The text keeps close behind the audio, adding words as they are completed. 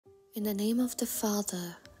In the name of the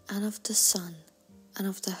Father, and of the Son, and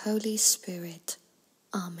of the Holy Spirit.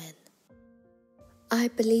 Amen. I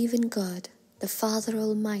believe in God, the Father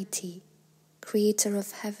Almighty, creator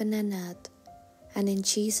of heaven and earth, and in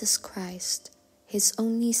Jesus Christ, his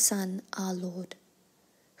only Son, our Lord,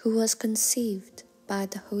 who was conceived by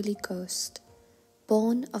the Holy Ghost,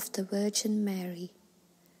 born of the Virgin Mary,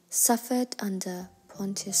 suffered under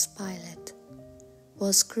Pontius Pilate,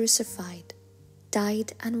 was crucified,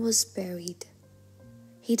 died and was buried.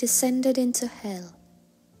 He descended into hell.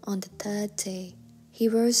 On the third day he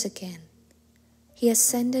rose again. He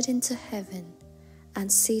ascended into heaven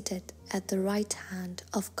and seated at the right hand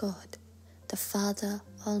of God, the Father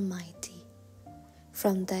Almighty.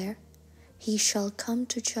 From there he shall come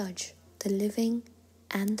to judge the living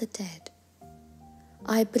and the dead.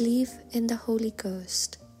 I believe in the Holy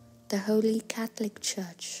Ghost, the Holy Catholic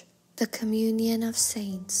Church, the communion of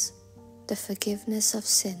saints, the forgiveness of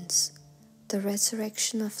sins, the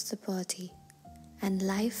resurrection of the body, and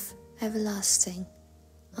life everlasting.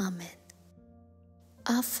 Amen.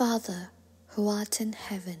 Our Father, who art in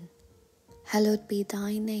heaven, hallowed be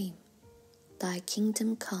thy name. Thy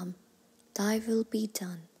kingdom come, thy will be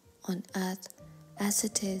done, on earth as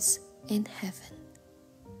it is in heaven.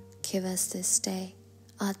 Give us this day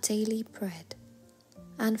our daily bread,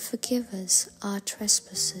 and forgive us our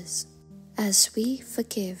trespasses, as we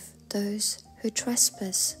forgive those who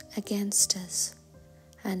trespass against us.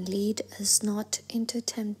 And lead us not into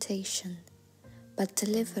temptation, but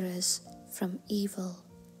deliver us from evil.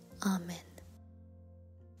 Amen.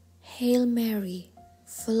 Hail Mary,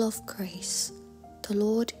 full of grace, the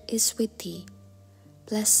Lord is with thee.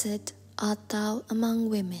 Blessed art thou among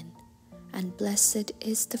women, and blessed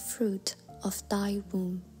is the fruit of thy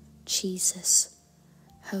womb, Jesus.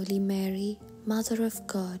 Holy Mary, Mother of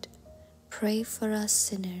God, pray for us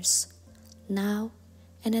sinners, now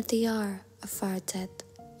and at the hour of our death.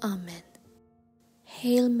 Amen.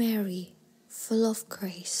 Hail Mary, full of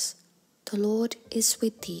grace, the Lord is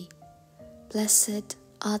with thee. Blessed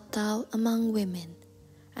art thou among women,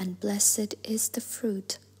 and blessed is the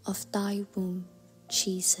fruit of thy womb,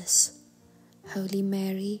 Jesus. Holy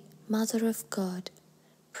Mary, Mother of God,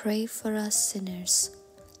 pray for us sinners,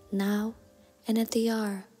 now and at the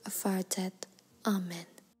hour of our death. Amen.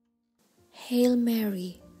 Hail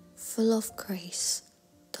Mary, full of grace,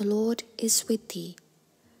 the Lord is with thee.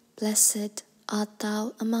 Blessed art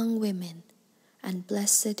thou among women, and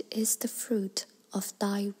blessed is the fruit of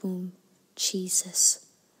thy womb, Jesus.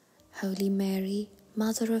 Holy Mary,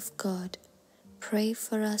 Mother of God, pray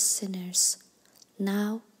for us sinners,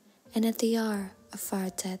 now and at the hour of our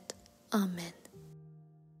death. Amen.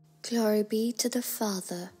 Glory be to the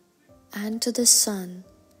Father, and to the Son,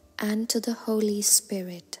 and to the Holy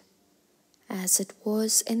Spirit, as it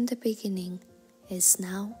was in the beginning, is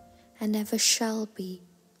now, and ever shall be,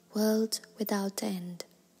 world without end.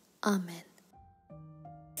 Amen.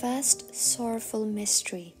 First sorrowful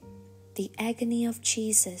mystery, the agony of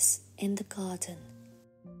Jesus in the garden.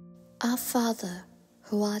 Our Father,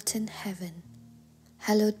 who art in heaven,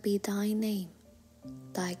 hallowed be thy name.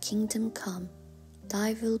 Thy kingdom come,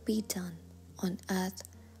 thy will be done, on earth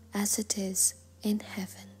as it is in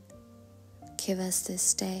heaven. Give us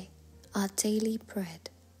this day our daily bread,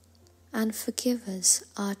 and forgive us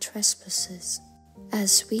our trespasses,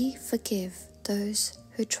 as we forgive those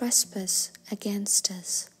who trespass against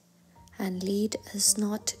us. And lead us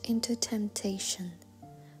not into temptation,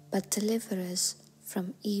 but deliver us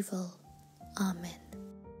from evil. Amen.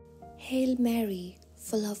 Hail Mary,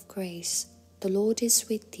 full of grace, the Lord is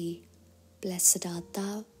with thee. Blessed art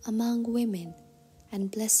thou among women,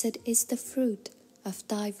 and blessed is the fruit of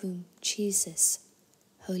thy womb, Jesus.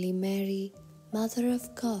 Holy Mary, Mother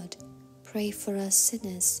of God, pray for us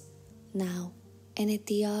sinners, now and at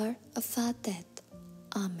the hour of our death.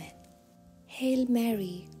 Amen. Hail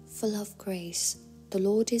Mary, full of grace, the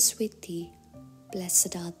Lord is with thee.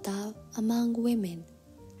 Blessed art thou among women,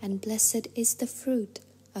 and blessed is the fruit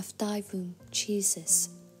of thy womb, Jesus.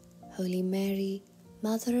 Holy Mary,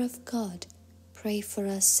 Mother of God, pray for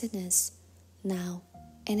us sinners, now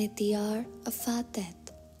and at the hour of our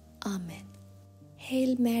death. Amen.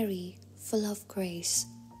 Hail Mary, full of grace,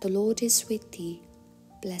 the Lord is with thee.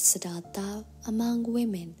 Blessed art thou among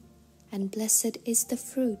women, and blessed is the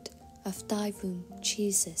fruit of thy womb,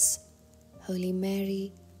 Jesus. Holy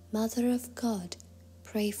Mary, Mother of God,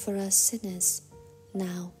 pray for us sinners,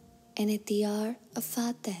 now and at the hour of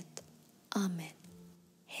our death. Amen.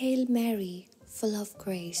 Hail Mary, full of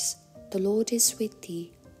grace, the Lord is with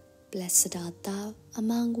thee. Blessed art thou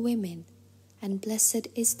among women, and blessed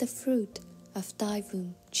is the fruit of thy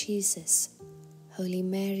womb, Jesus. Holy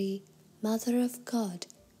Mary, Mother of God,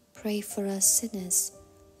 pray for us sinners,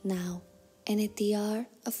 now and at the hour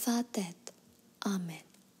of our death. Amen.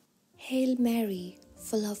 Hail Mary,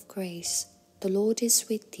 full of grace, the Lord is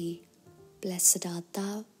with thee. Blessed art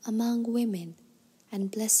thou among women,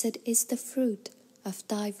 and blessed is the fruit of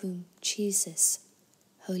thy womb, Jesus.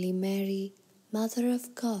 Holy Mary, Mother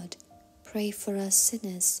of God, pray for us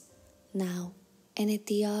sinners, now and at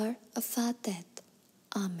the hour of our death.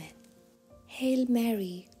 Amen. Hail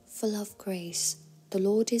Mary, full of grace, the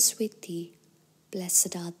Lord is with thee.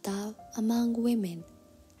 Blessed art thou among women,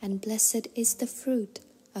 and blessed is the fruit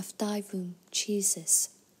of thy womb, Jesus.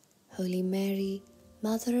 Holy Mary,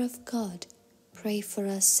 Mother of God, pray for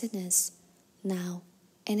us sinners, now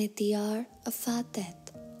and at the hour of our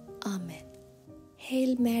death. Amen.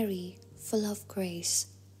 Hail Mary, full of grace,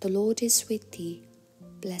 the Lord is with thee.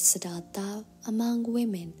 Blessed art thou among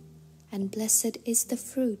women, and blessed is the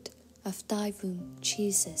fruit of thy womb,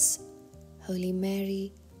 Jesus. Holy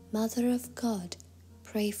Mary, Mother of God,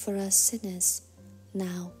 pray for us sinners,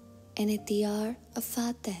 now and at the hour of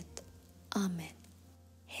our death. Amen.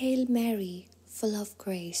 Hail Mary, full of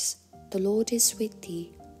grace, the Lord is with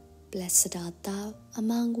thee. Blessed art thou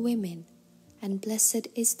among women, and blessed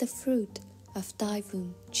is the fruit of thy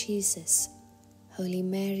womb, Jesus. Holy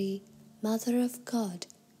Mary, Mother of God,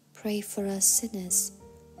 pray for us sinners,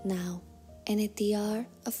 now and at the hour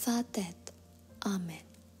of our death. Amen.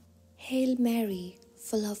 Hail Mary,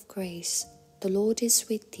 full of grace, the Lord is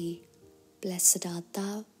with thee. Blessed art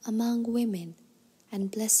thou among women, and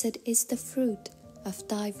blessed is the fruit of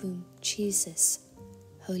thy womb, Jesus.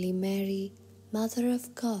 Holy Mary, Mother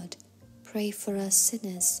of God, pray for us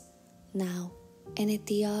sinners, now and at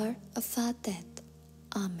the hour of our death.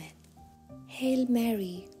 Amen. Hail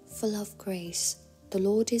Mary, full of grace, the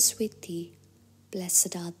Lord is with thee.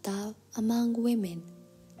 Blessed art thou among women,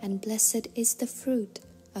 and blessed is the fruit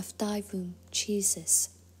of thy womb, Jesus.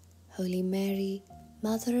 Holy Mary,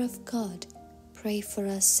 Mother of God, pray for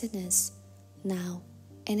us sinners, now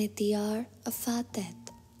and at the hour of our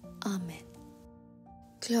death. Amen.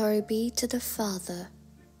 Glory be to the Father,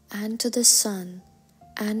 and to the Son,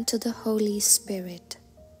 and to the Holy Spirit,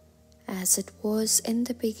 as it was in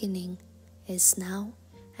the beginning, is now,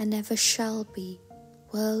 and ever shall be,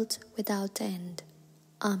 world without end.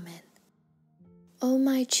 Amen. O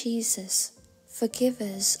my Jesus, forgive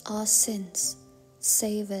us our sins,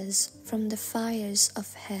 save us from the fires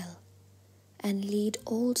of hell, and lead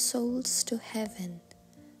all souls to heaven,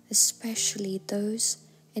 especially those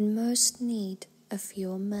in most need of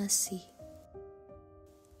your mercy.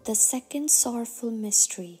 The second sorrowful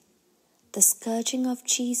mystery, the scourging of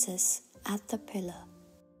Jesus at the pillar.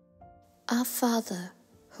 Our Father,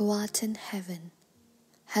 who art in heaven,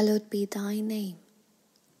 hallowed be thy name.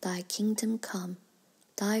 Thy kingdom come,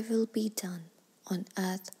 thy will be done, on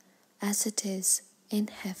earth as it is in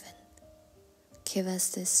heaven. Give us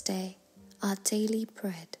this day our daily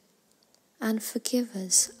bread, and forgive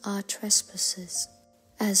us our trespasses,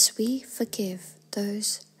 as we forgive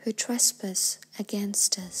those who trespass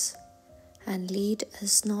against us. And lead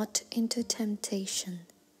us not into temptation,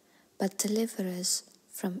 but deliver us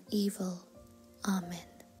from evil. Amen.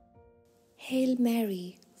 Hail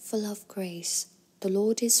Mary, full of grace, the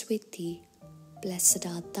Lord is with thee. Blessed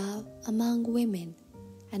art thou among women,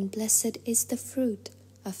 and blessed is the fruit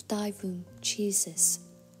of thy womb, Jesus.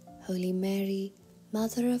 Holy Mary,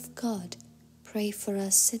 Mother of God, pray for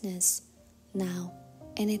us sinners, now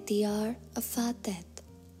and at the hour of our death.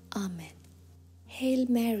 Amen. Hail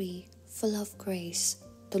Mary, full of grace,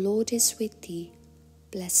 the Lord is with thee.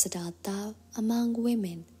 Blessed art thou among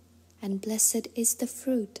women, and blessed is the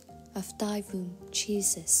fruit of thy womb,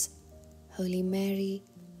 Jesus. Holy Mary,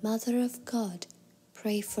 Mother of God,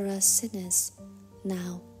 pray for us sinners,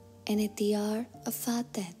 now and at the hour of our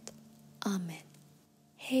death. Amen.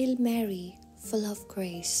 Hail Mary, full of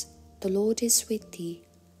grace, the Lord is with thee.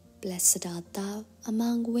 Blessed art thou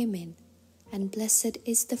among women, and blessed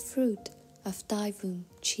is the fruit of thy womb,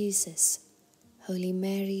 Jesus. Holy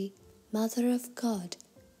Mary, Mother of God,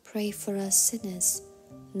 pray for us sinners,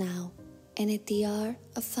 now and at the hour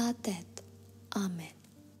of our death. Amen.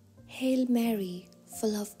 Hail Mary,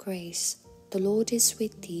 full of grace, the Lord is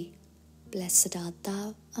with thee. Blessed art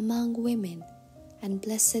thou among women, and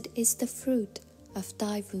blessed is the fruit of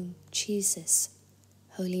thy womb, Jesus.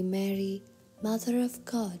 Holy Mary, Mother of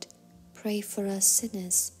God, pray for us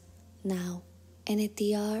sinners, now and at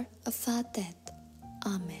the hour of our death.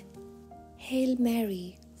 Amen. Hail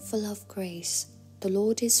Mary, full of grace, the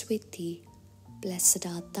Lord is with thee. Blessed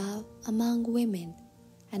art thou among women,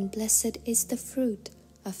 and blessed is the fruit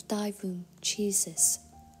of thy womb, Jesus.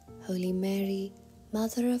 Holy Mary,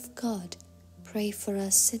 Mother of God, pray for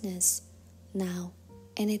us sinners, now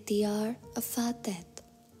and at the hour of our death.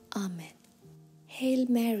 Amen. Hail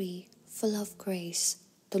Mary, full of grace,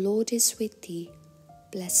 the Lord is with thee.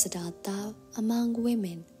 Blessed art thou among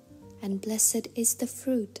women, and blessed is the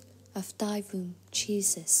fruit of thy womb,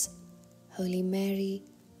 Jesus. Holy Mary,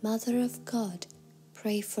 Mother of God,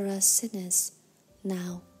 pray for us sinners,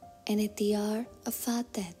 now and at the hour of our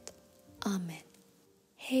death. Amen.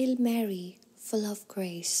 Hail Mary, full of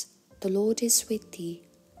grace, the Lord is with thee.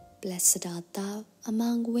 Blessed art thou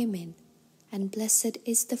among women, and blessed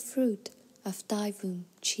is the fruit of thy womb,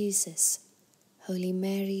 Jesus. Holy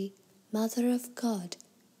Mary, Mother of God,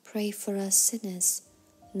 pray for us sinners,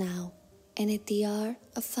 now and at the hour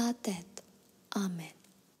of our death. Amen.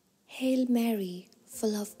 Hail Mary,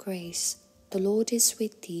 full of grace, the Lord is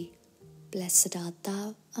with thee. Blessed art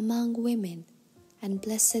thou among women, and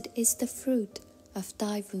blessed is the fruit of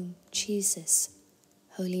thy womb, Jesus.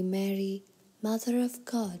 Holy Mary, Mother of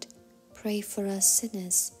God, pray for us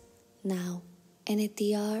sinners, now and at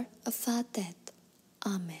the hour of our death.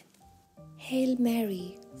 Amen. Hail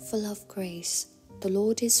Mary, full of grace, the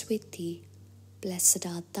Lord is with thee. Blessed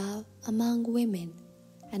art thou among women,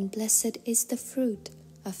 and blessed is the fruit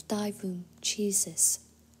of thy womb, Jesus.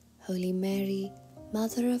 Holy Mary,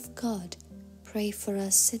 Mother of God, pray for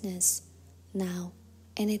us sinners, now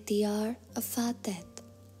and at the hour of our death.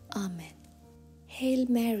 Amen. Hail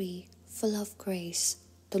Mary, full of grace,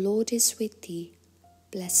 the Lord is with thee.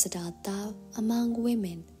 Blessed art thou among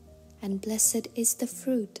women, and blessed is the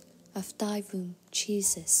fruit of thy womb,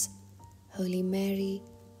 Jesus. Holy Mary,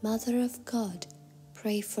 Mother of God,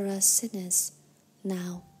 pray for us sinners,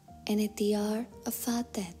 now and at the hour of our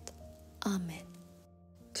death. Amen.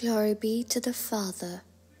 Glory be to the Father,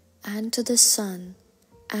 and to the Son,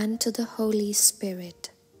 and to the Holy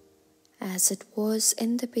Spirit, as it was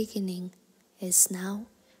in the beginning, is now,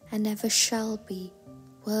 and ever shall be,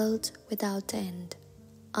 world without end.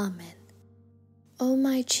 Amen. O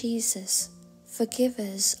my Jesus, forgive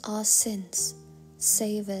us our sins,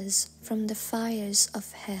 save us from the fires of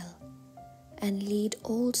hell, and lead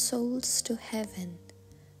all souls to heaven,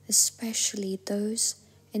 especially those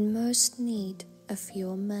in most need of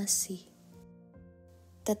your mercy.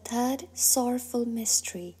 The third sorrowful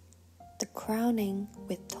mystery, the crowning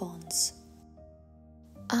with thorns.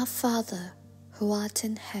 Our Father, who art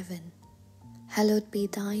in heaven, hallowed be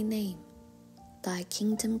thy name. Thy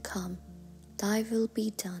kingdom come, thy will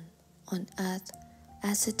be done, on earth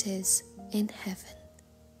as it is in heaven.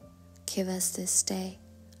 Give us this day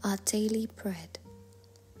our daily bread,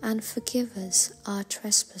 and forgive us our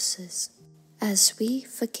trespasses, as we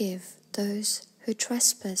forgive those who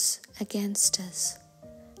trespass against us.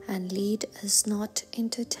 And lead us not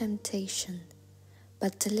into temptation,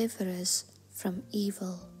 but deliver us from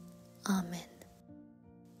evil. Amen.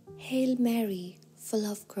 Hail Mary, full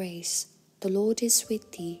of grace, the Lord is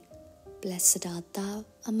with thee. Blessed art thou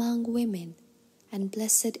among women, and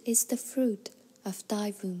blessed is the fruit of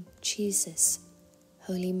thy womb, Jesus.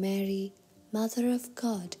 Holy Mary, Mother of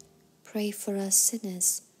God, pray for us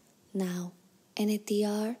sinners, now and at the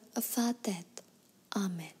hour of our death.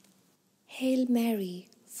 Amen. Hail Mary,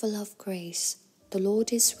 full of grace, the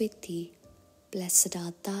Lord is with thee. Blessed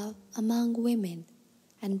art thou among women,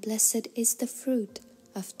 and blessed is the fruit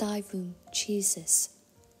of thy womb, Jesus.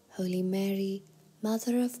 Holy Mary,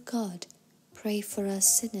 Mother of God, pray for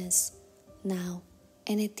us sinners, now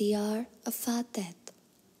and at the hour of our death.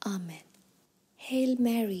 Amen. Hail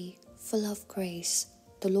Mary, full of grace,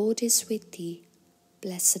 the Lord is with thee.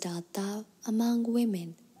 Blessed art thou among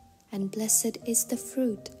women, and blessed is the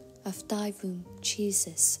fruit of thy womb,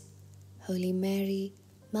 Jesus. Holy Mary,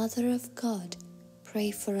 Mother of God,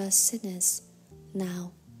 pray for us sinners,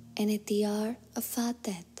 now and at the hour of our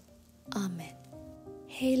death. Amen.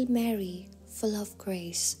 Hail Mary, full of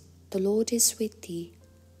grace, the Lord is with thee.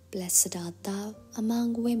 Blessed art thou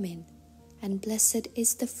among women, and blessed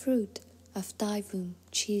is the fruit of thy womb,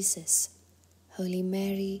 Jesus. Holy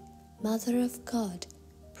Mary, Mother of God,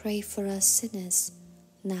 pray for us sinners,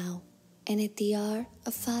 now and at the hour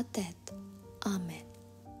of our death. Amen.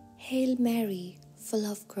 Hail Mary, full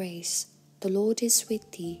of grace, the Lord is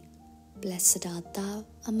with thee. Blessed art thou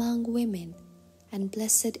among women, and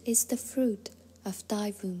blessed is the fruit of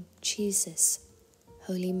thy womb, Jesus.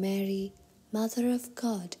 Holy Mary, Mother of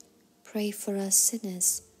God, pray for us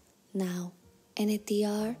sinners, now and at the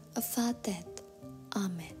hour of our death.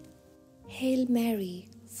 Amen. Hail Mary,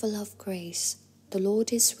 full of grace, the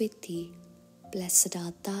Lord is with thee. Blessed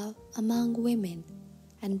art thou among women,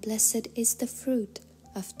 and blessed is the fruit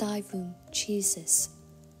of thy womb, Jesus.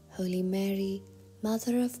 Holy Mary,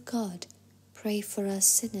 Mother of God, pray for us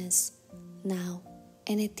sinners, now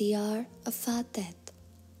and at the hour of our death.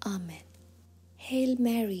 Amen. Hail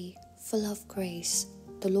Mary, full of grace,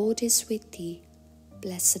 the Lord is with thee.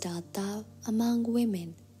 Blessed art thou among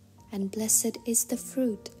women, and blessed is the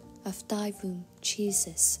fruit of thy womb,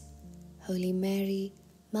 Jesus. Holy Mary,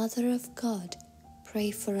 Mother of God, pray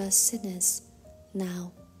for us sinners,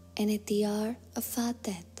 now and at the hour of our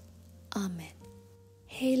death. Amen.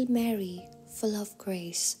 Hail Mary, full of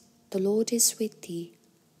grace, the Lord is with thee.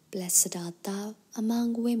 Blessed art thou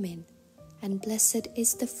among women, and blessed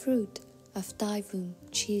is the fruit of thy womb,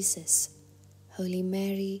 Jesus. Holy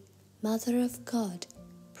Mary, Mother of God,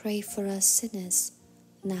 pray for us sinners,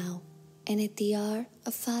 now and at the hour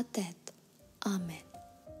of our death. Amen.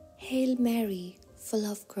 Hail Mary, full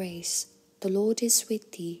of grace, the Lord is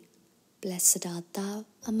with thee. Blessed art thou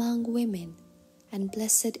among women, and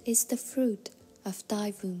blessed is the fruit of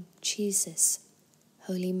thy womb, Jesus.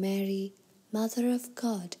 Holy Mary, Mother of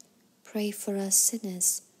God, pray for us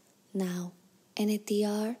sinners, now and at the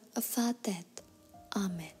hour of our death.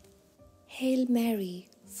 Amen. Hail Mary,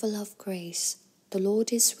 full of grace, the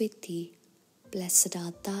Lord is with thee. Blessed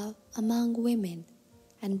art thou among women,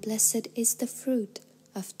 and blessed is the fruit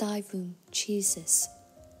of thy womb, Jesus.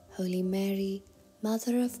 Holy Mary,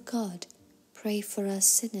 Mother of God, pray for us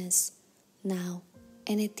sinners, now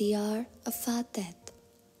and at the hour of our death.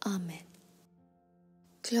 Amen.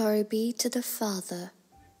 Glory be to the Father,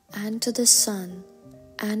 and to the Son,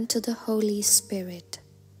 and to the Holy Spirit,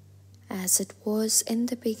 as it was in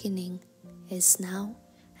the beginning, is now,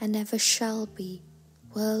 and ever shall be,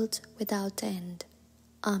 world without end.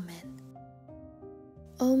 Amen.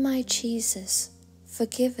 O my Jesus,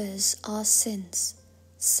 forgive us our sins,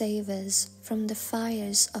 save us from the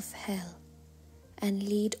fires of hell, and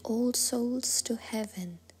lead all souls to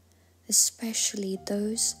heaven, especially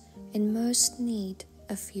those in most need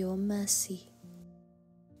of your mercy.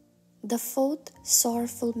 The fourth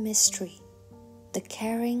sorrowful mystery, the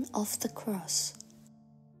carrying of the cross.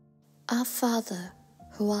 Our Father,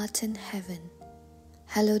 who art in heaven,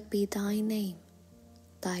 hallowed be thy name.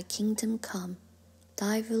 Thy kingdom come,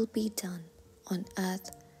 thy will be done, on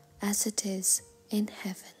earth as it is in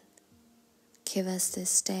heaven. Give us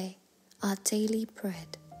this day our daily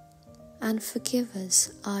bread, and forgive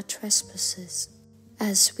us our trespasses,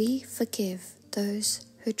 as we forgive those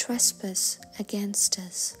who trespass against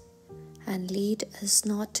us. And lead us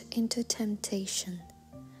not into temptation,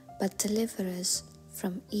 but deliver us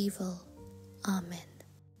from evil. Amen.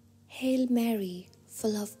 Hail Mary,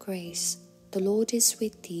 full of grace, the Lord is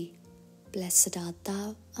with thee. Blessed art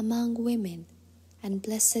thou among women, and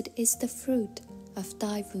blessed is the fruit of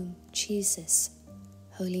thy womb, Jesus.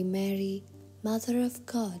 Holy Mary, Mother of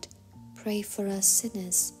God, pray for us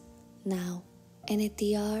sinners, now and at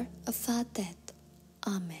the hour of our death.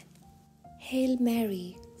 Amen. Hail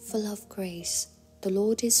Mary, full of grace, the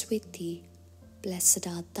Lord is with thee. Blessed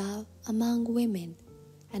art thou among women,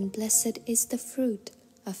 and blessed is the fruit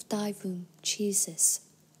of thy womb, Jesus.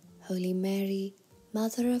 Holy Mary,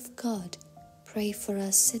 Mother of God, pray for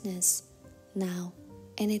us sinners, now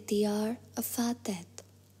and at the hour of our death.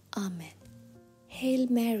 Amen. Hail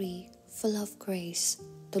Mary, full of grace,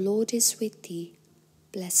 the Lord is with thee.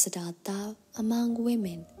 Blessed art thou among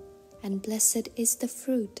women, and blessed is the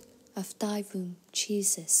fruit of thy womb,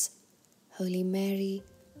 Jesus. Holy Mary,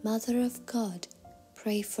 Mother of God,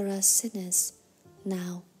 pray for us sinners,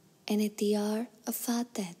 now and at the hour of our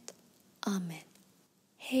death. Amen.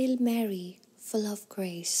 Hail Mary, full of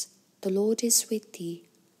grace, the Lord is with thee.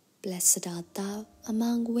 Blessed art thou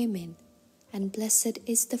among women, and blessed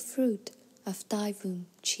is the fruit of thy womb,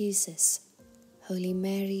 Jesus. Holy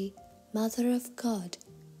Mary, Mother of God,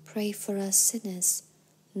 pray for us sinners,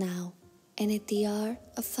 now and at the hour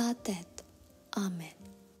of our death. Amen.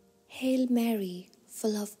 Hail Mary,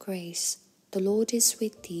 full of grace, the Lord is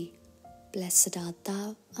with thee. Blessed art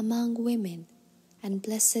thou among women, and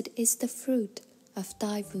blessed is the fruit of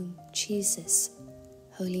thy womb, Jesus.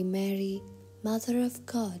 Holy Mary, Mother of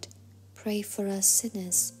God, pray for us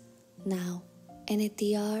sinners, now and at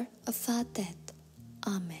the hour of our death.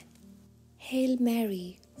 Amen. Hail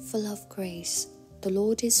Mary, full of grace, the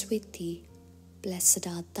Lord is with thee. Blessed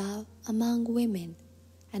art thou among women,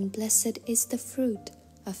 and blessed is the fruit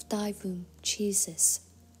of thy womb, Jesus.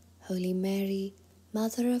 Holy Mary,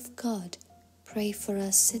 Mother of God, pray for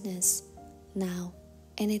us sinners, now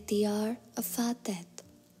and at the hour of our death.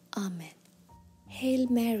 Amen. Hail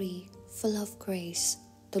Mary, full of grace,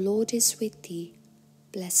 the Lord is with thee.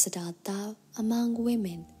 Blessed art thou among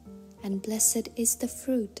women, and blessed is the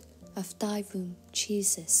fruit of thy womb,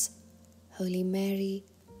 Jesus. Holy Mary,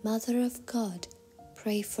 Mother of God,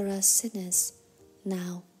 pray for us sinners,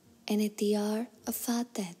 now and at the hour of our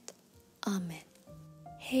death. Amen.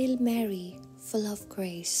 Hail Mary, full of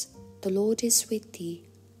grace, the Lord is with thee.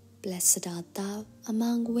 Blessed art thou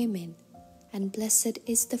among women, and blessed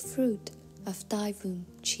is the fruit of thy womb,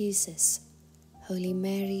 Jesus. Holy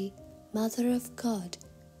Mary, Mother of God,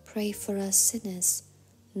 pray for us sinners,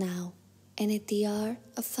 now and at the hour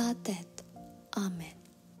of our death. Amen.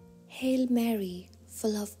 Hail Mary,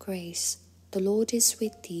 full of grace, the Lord is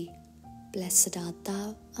with thee. Blessed art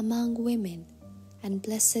thou among women, and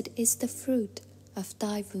blessed is the fruit of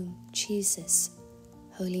thy womb, Jesus.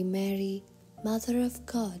 Holy Mary, Mother of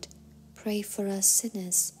God, pray for us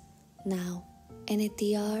sinners, now and at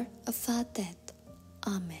the hour of our death.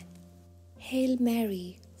 Amen. Hail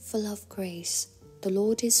Mary, full of grace, the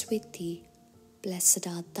Lord is with thee. Blessed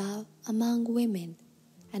art thou among women,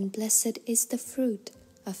 and blessed is the fruit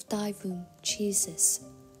of thy womb, Jesus.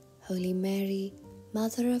 Holy Mary,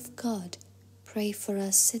 Mother of God, pray for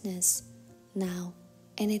us sinners, now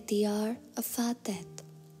and at the hour of our death.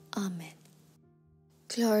 Amen.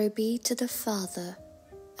 Glory be to the Father,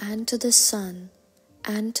 and to the Son,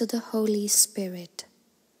 and to the Holy Spirit,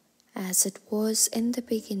 as it was in the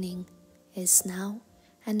beginning, is now,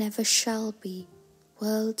 and ever shall be,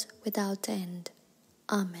 world without end.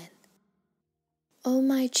 Amen. O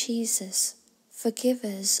my Jesus, forgive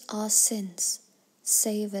us our sins,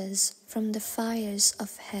 save us from the fires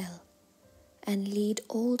of hell, and lead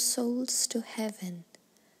all souls to heaven,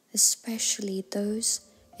 especially those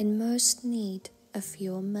in most need of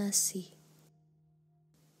your mercy.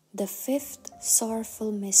 The fifth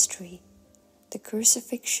sorrowful mystery, the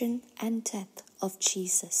crucifixion and death of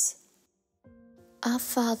Jesus. Our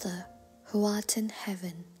Father, who art in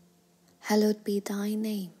heaven, hallowed be thy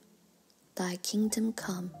name. Thy kingdom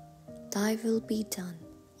come, thy will be done,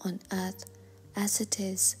 on earth as it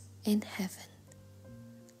is in heaven.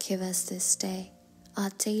 Give us this day our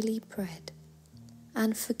daily bread,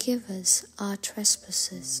 and forgive us our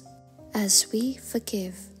trespasses, as we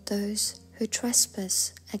forgive those who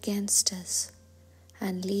trespass against us.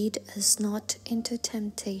 And lead us not into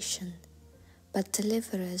temptation, but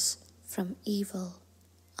deliver us from evil.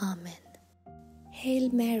 Amen. Hail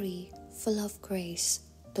Mary, full of grace,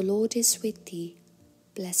 the Lord is with thee.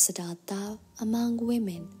 Blessed art thou among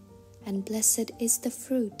women, and blessed is the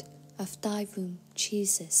fruit of thy womb,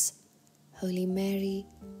 Jesus. Holy Mary,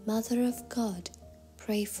 Mother of God,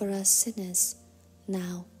 pray for us sinners,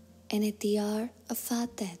 now and at the hour of our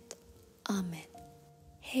death. Amen.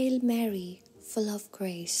 Hail Mary, full of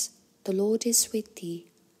grace, the Lord is with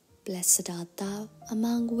thee. Blessed art thou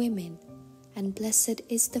among women, and blessed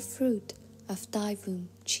is the fruit of thy womb,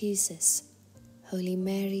 Jesus. Holy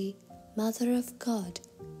Mary, Mother of God,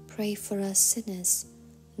 pray for us sinners,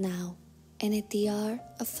 now and at the hour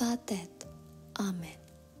of our death. Amen.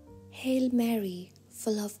 Hail Mary,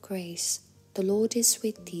 full of grace, the Lord is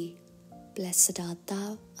with thee. Blessed art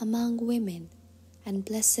thou among women, and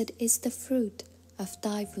blessed is the fruit of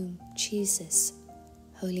thy womb, Jesus.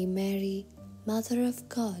 Holy Mary, Mother of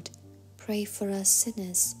God, pray for us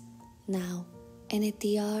sinners, now and at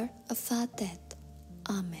the hour of our death.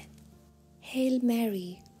 Amen. Hail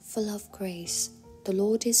Mary, full of grace, the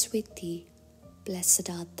Lord is with thee. Blessed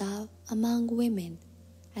art thou among women,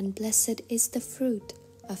 and blessed is the fruit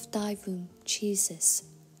of thy womb, Jesus.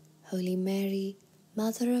 Holy Mary,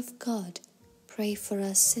 Mother of God, pray for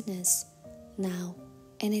us sinners, now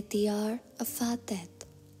and at the hour of our death.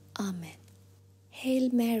 Amen. Hail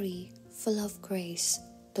Mary, full of grace,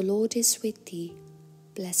 the Lord is with thee.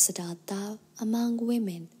 Blessed art thou among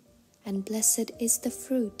women, and blessed is the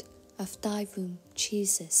fruit of thy womb,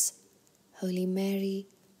 Jesus. Holy Mary,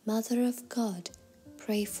 Mother of God,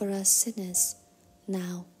 pray for us sinners,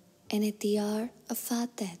 now and at the hour of our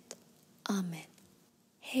death. Amen.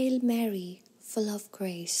 Hail Mary, full of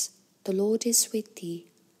grace, the Lord is with thee.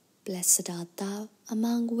 Blessed art thou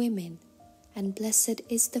among women, and blessed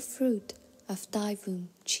is the fruit of thy womb,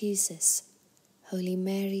 Jesus. Holy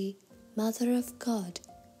Mary, Mother of God,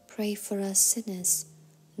 pray for us sinners,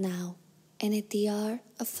 now and at the hour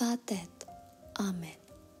of our death. Amen.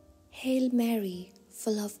 Hail Mary,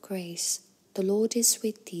 full of grace, the Lord is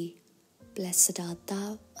with thee. Blessed art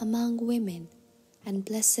thou among women, and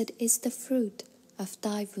blessed is the fruit of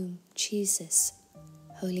thy womb, Jesus.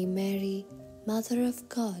 Holy Mary, Mother of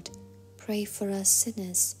God, pray for us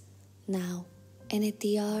sinners, now and at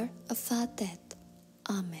the hour of our death.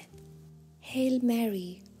 Amen. Hail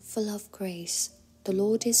Mary, full of grace, the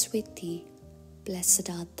Lord is with thee. Blessed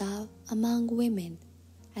art thou among women,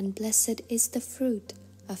 and blessed is the fruit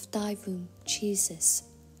of thy womb, Jesus.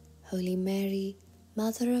 Holy Mary,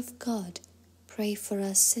 Mother of God, pray for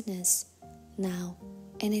us sinners, now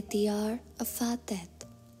and at the hour of our death.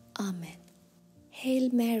 Amen. Hail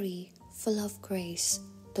Mary, full of grace,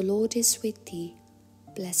 the Lord is with thee.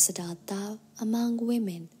 Blessed art thou among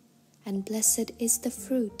women, and blessed is the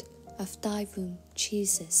fruit of thy womb,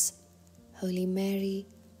 Jesus. Holy Mary,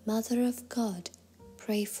 Mother of God,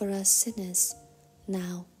 pray for us sinners,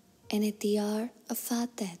 now and at the hour of our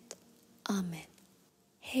death. Amen.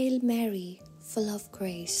 Hail Mary, full of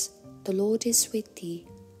grace, the Lord is with thee.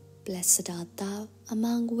 Blessed art thou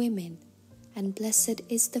among women, and blessed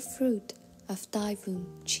is the fruit of thy womb,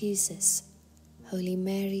 Jesus. Holy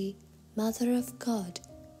Mary, Mother of God,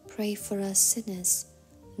 pray for us sinners,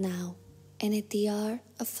 now and at the hour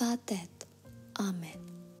of our death. Amen.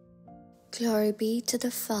 Glory be to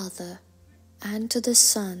the Father, and to the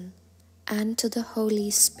Son, and to the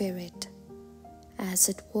Holy Spirit, as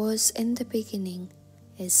it was in the beginning,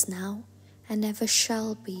 is now, and ever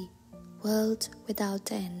shall be, world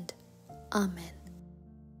without end. Amen.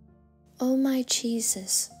 O my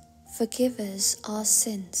Jesus, forgive us our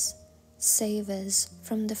sins, save us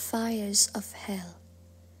from the fires of hell,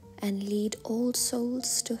 and lead all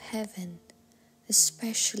souls to heaven,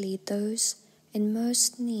 especially those in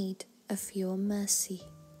most need of your mercy.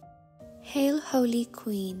 Hail, Holy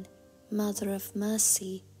Queen, Mother of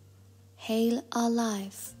Mercy. Hail our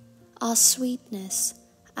life, our sweetness,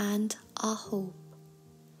 and our hope.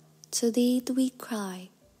 To thee do we cry,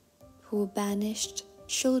 poor banished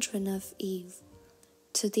children of Eve.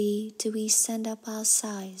 To thee do we send up our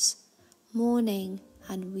sighs, mourning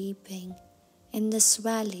and weeping, in this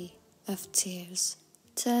valley of tears.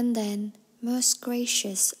 Turn then, most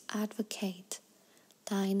gracious Advocate,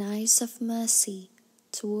 thine eyes of mercy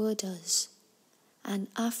toward us, and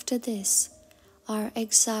after this our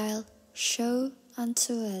exile show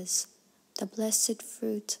unto us the blessed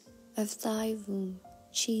fruit of thy womb,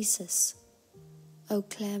 Jesus. O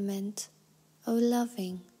clement, O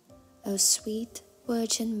loving, O sweet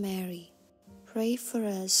Virgin Mary, pray for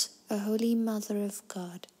us, O Holy Mother of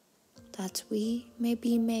God, that we may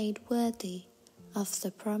be made worthy of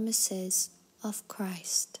the promises of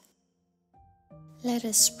Christ. Let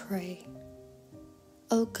us pray.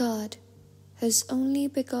 O God, whose only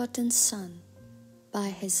begotten Son, by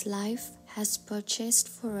his life has purchased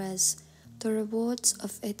for us the rewards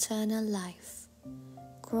of eternal life,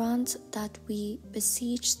 grant that we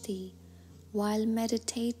beseech thee, while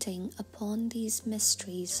meditating upon these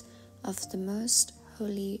mysteries of the most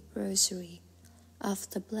holy Rosary of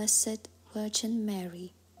the Blessed Virgin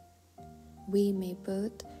Mary, we may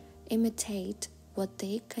both imitate what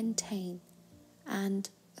they contain and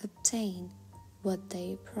obtain what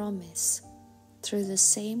they promise, through the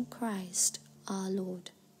same Christ our Lord.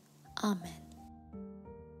 Amen.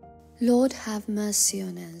 Lord, have mercy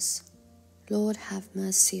on us. Lord, have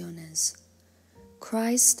mercy on us.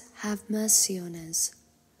 Christ, have mercy on us.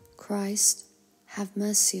 Christ, have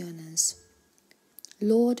mercy on us.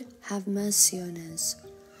 Lord, have mercy on us.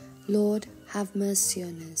 Lord, have mercy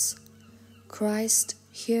on us. Christ,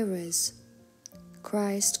 hear us.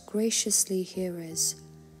 Christ, graciously hear us.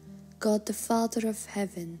 God the Father of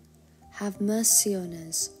heaven, have mercy on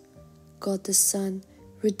us. God the Son,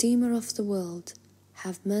 Redeemer of the world,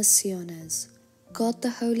 have mercy on us. God the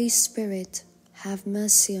Holy Spirit, have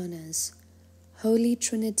mercy on us. Holy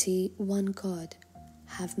Trinity, one God,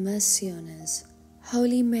 have mercy on us.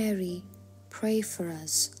 Holy Mary, pray for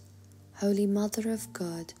us. Holy Mother of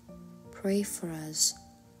God, pray for us.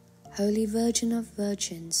 Holy Virgin of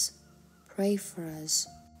Virgins, pray for us.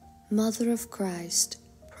 Mother of Christ,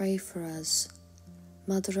 pray for us.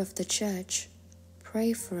 Mother of the Church,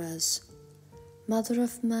 pray for us. Mother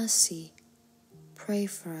of Mercy, pray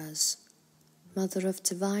for us. Mother of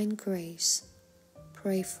Divine Grace,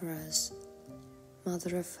 pray for us.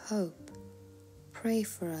 Mother of Hope, pray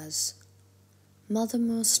for us. Mother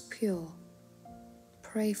most pure,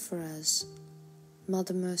 pray for us.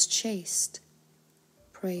 Mother most chaste,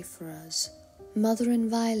 pray for us. Mother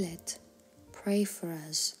inviolate, pray for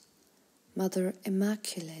us. Mother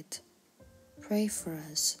Immaculate, pray for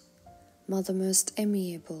us. Mother most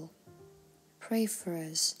amiable, pray for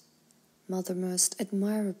us. Mother most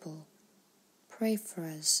admirable, pray for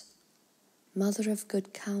us. Mother of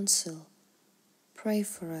good counsel, pray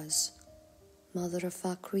for us. Mother of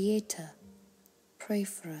our Creator, pray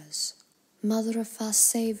for us. Mother of our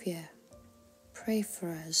Saviour, pray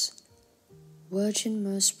for us. Virgin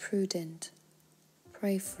most prudent,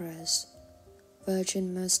 pray for us.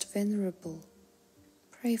 Virgin most venerable,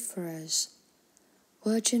 pray for us.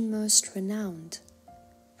 Virgin most renowned,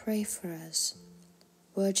 pray for us.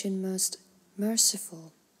 Virgin most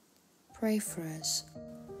merciful, pray for us.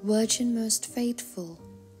 Virgin most faithful,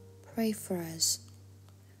 pray for us.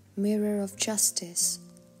 Mirror of justice,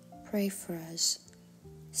 pray for us.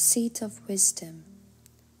 Seat of wisdom,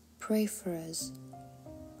 pray for us.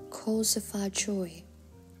 Cause of our joy,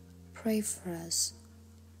 pray for us.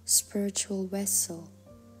 Spiritual vessel,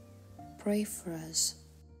 pray for us.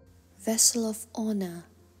 Vessel of honor,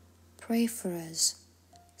 pray for us.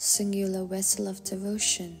 Singular vessel of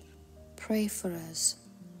devotion, pray for us.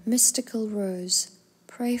 Mystical rose,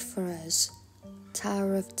 pray for us.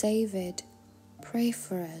 Tower of David, pray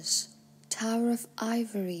for us. Tower of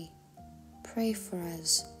ivory, pray for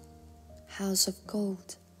us. House of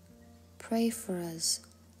gold, pray for us.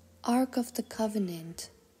 Ark of the covenant,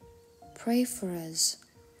 pray for us.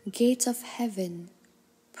 Gate of heaven,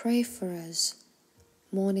 pray for us.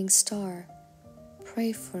 Morning star,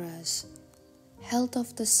 pray for us. Health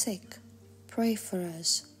of the sick, pray for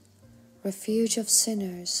us. Refuge of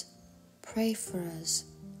sinners, pray for us.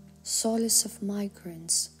 Solace of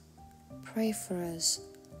migrants, pray for us.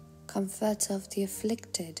 Comforter of the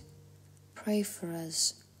afflicted, pray for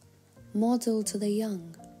us. Model to the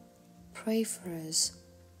young, pray for us.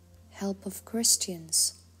 Help of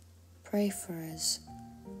Christians, pray for us.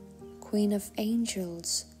 Queen of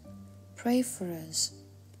angels, pray for us.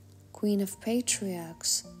 Queen of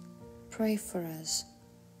patriarchs, pray for us.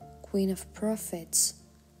 Queen of prophets,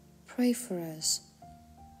 pray for us.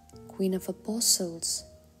 Queen of apostles,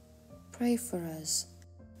 pray for us.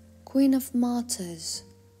 Queen of martyrs,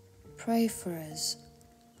 pray for us.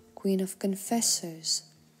 Queen of confessors,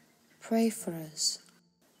 pray for us.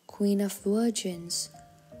 Queen of virgins,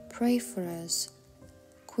 pray for us.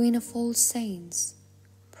 Queen of all saints,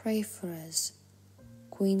 pray for us.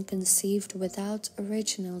 Queen conceived without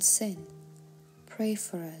original sin, pray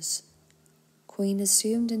for us. Queen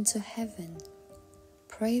assumed into heaven,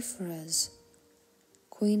 pray for us.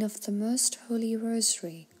 Queen of the Most Holy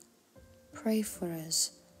Rosary, pray for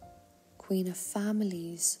us. Queen of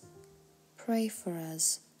families, pray for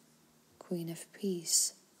us. Queen of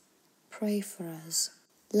peace, pray for us.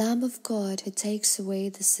 Lamb of God who takes away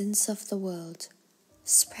the sins of the world,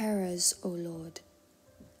 spare us, O Lord.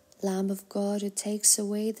 Lamb of God who takes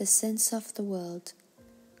away the sins of the world,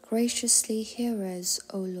 graciously hear us,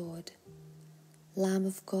 O Lord. Lamb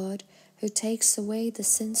of God who takes away the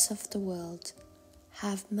sins of the world,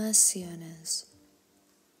 have mercy on us.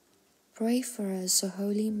 Pray for us, O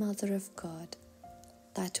Holy Mother of God,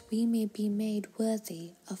 that we may be made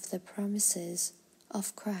worthy of the promises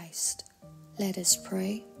of Christ. Let us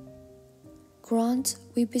pray. Grant,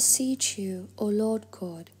 we beseech you, O Lord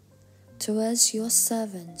God, to us your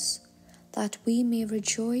servants, that we may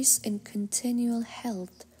rejoice in continual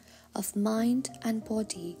health of mind and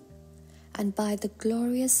body, and by the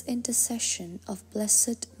glorious intercession of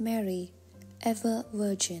Blessed Mary, ever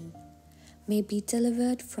Virgin, may be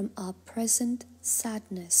delivered from our present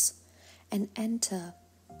sadness and enter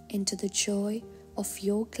into the joy of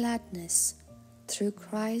your gladness, through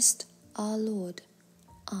Christ our Lord.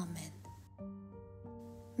 Amen.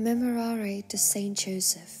 Memorare to Saint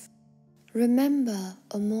Joseph. Remember,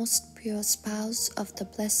 O most pure spouse of the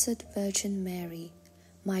Blessed Virgin Mary,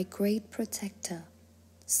 my great protector,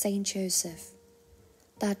 Saint Joseph,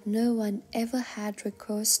 that no one ever had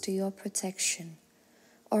recourse to your protection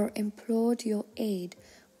or implored your aid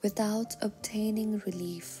without obtaining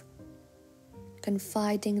relief.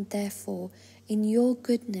 Confiding therefore in your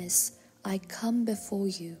goodness, I come before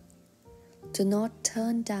you. Do not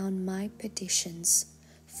turn down my petitions,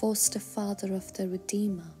 foster Father of the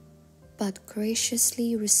Redeemer, but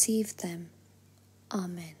graciously receive them.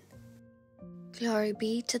 Amen. Glory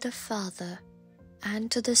be to the Father,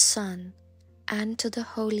 and to the Son, and to the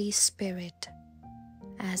Holy Spirit,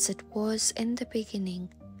 as it was in the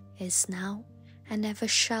beginning, is now, and ever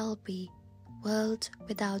shall be, world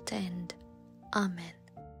without end. Amen.